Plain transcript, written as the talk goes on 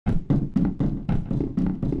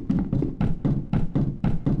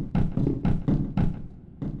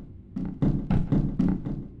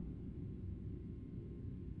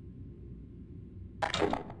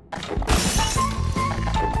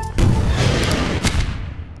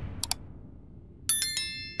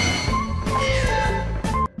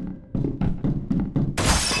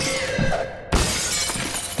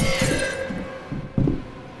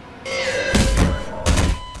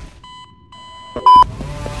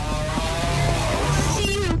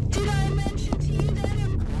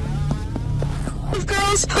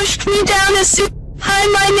girls pushed me down a soup. Hi,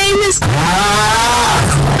 my name is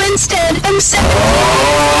Instead, I'm saying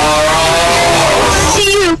to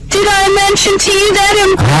you. Did I mention to you that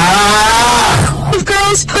of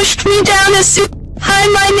girls pushed me down a soup? Hi,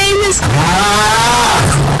 my name is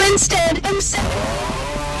Instead, I'm saying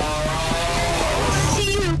to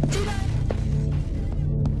you. Did I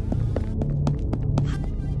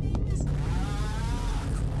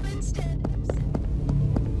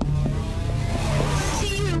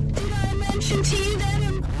mention to you that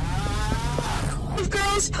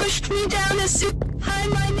girls pushed me down a soup? Hi,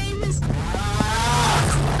 my name is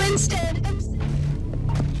Instead, I'm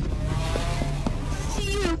to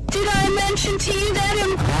you. Did I mention to you that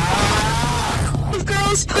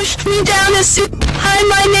girls pushed me down a soup? Hi,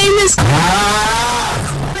 my name is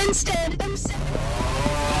Instead, I'm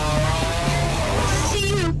to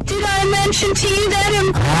you. Did I mention to you that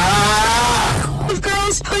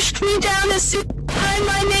girls pushed me down a soup? Hi,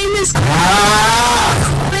 my name is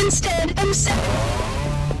Instead, I'm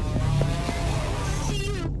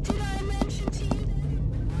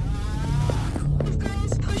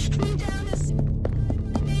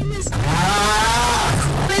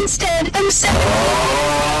Instead, I'm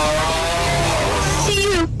to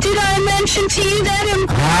you. Did I mention to you that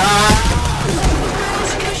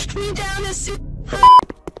girls pushed me down a soup?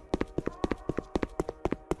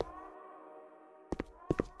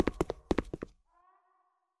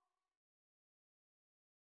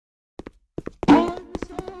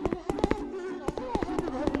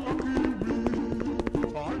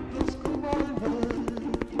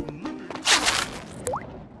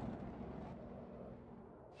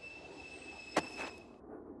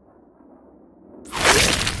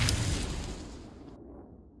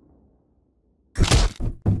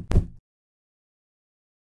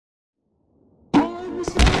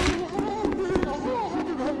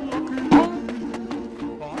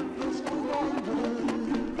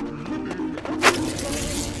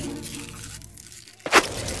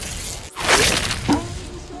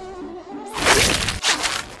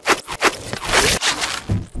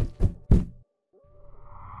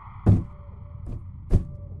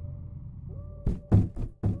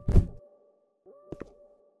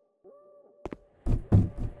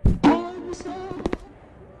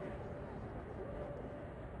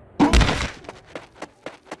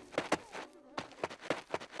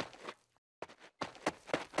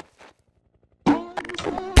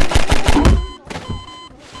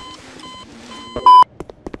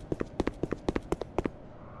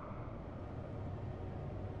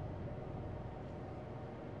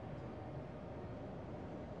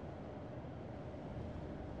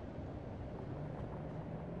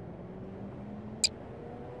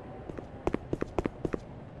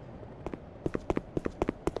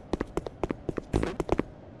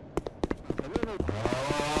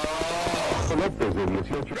 Desde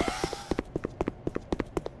 18.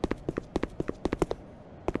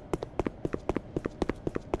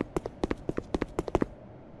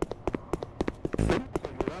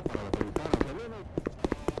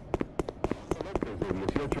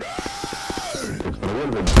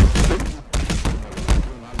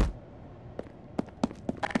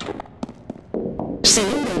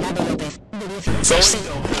 Según Delgado López, de 18.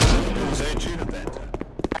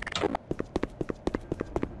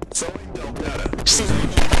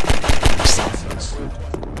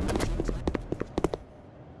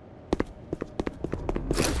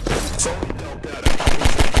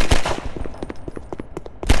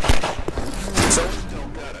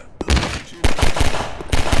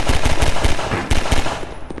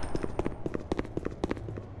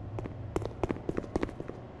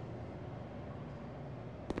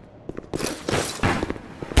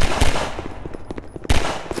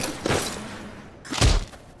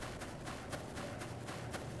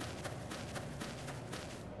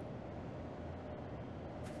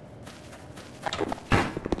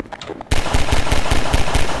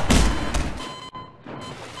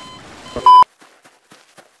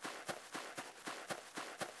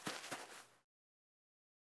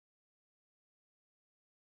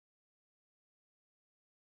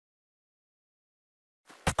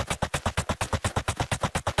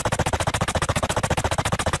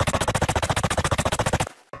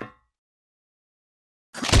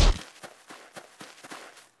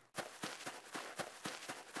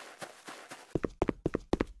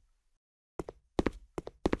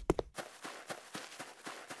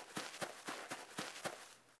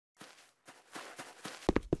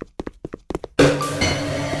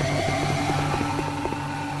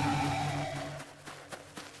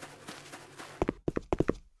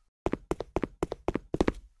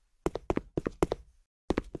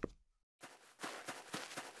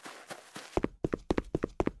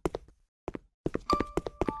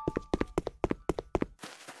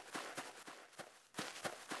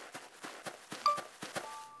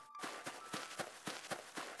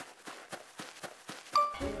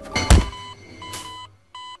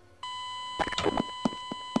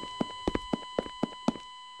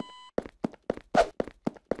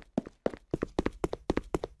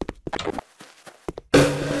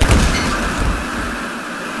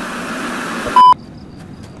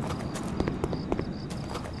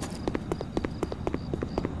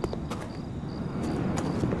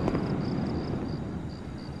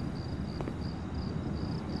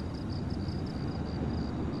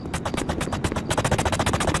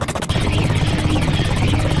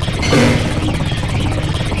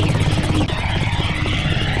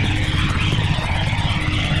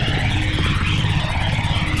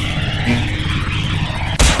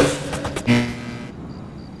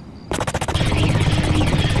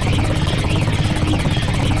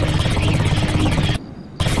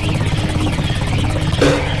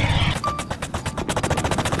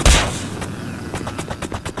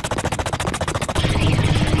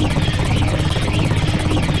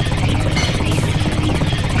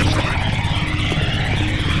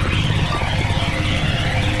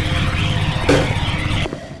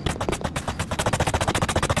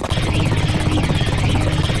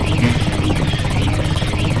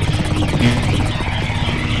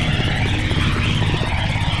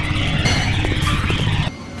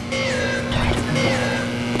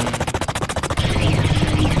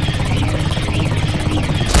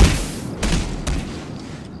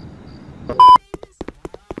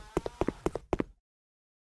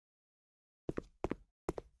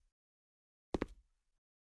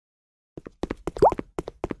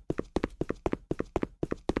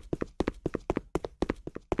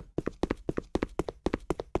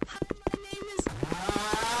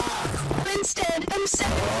 Did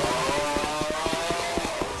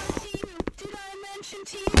I mention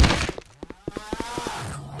to you?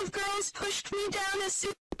 If girls pushed me down a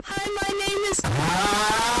soup. Hi, my name is.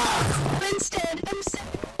 Instead, I'm sad.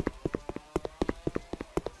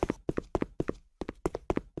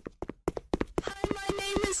 Hi, my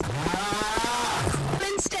name is.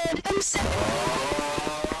 Instead, I'm sad.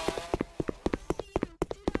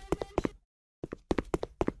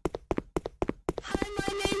 Hi, my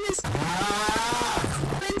name is.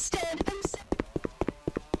 Instead, I'm sad.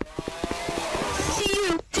 To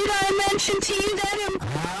you, did I mention to you that I'm.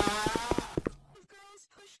 If girls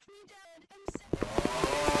pushed me down, I'm sad.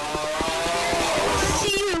 To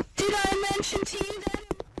you, did I mention to you that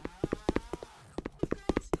I'm. If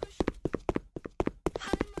girls pushed me.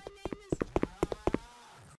 Hi, my name is.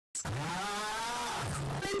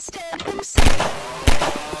 Instead, I'm sad.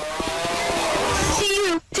 To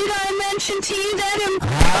you, did I mention to you that I'm.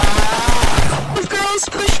 If girls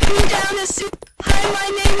pushed me down a soup. Hi, my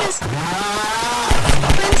name is.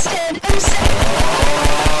 Instead, I'm sad.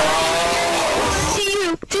 To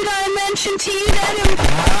you, did I mention to you that I'm.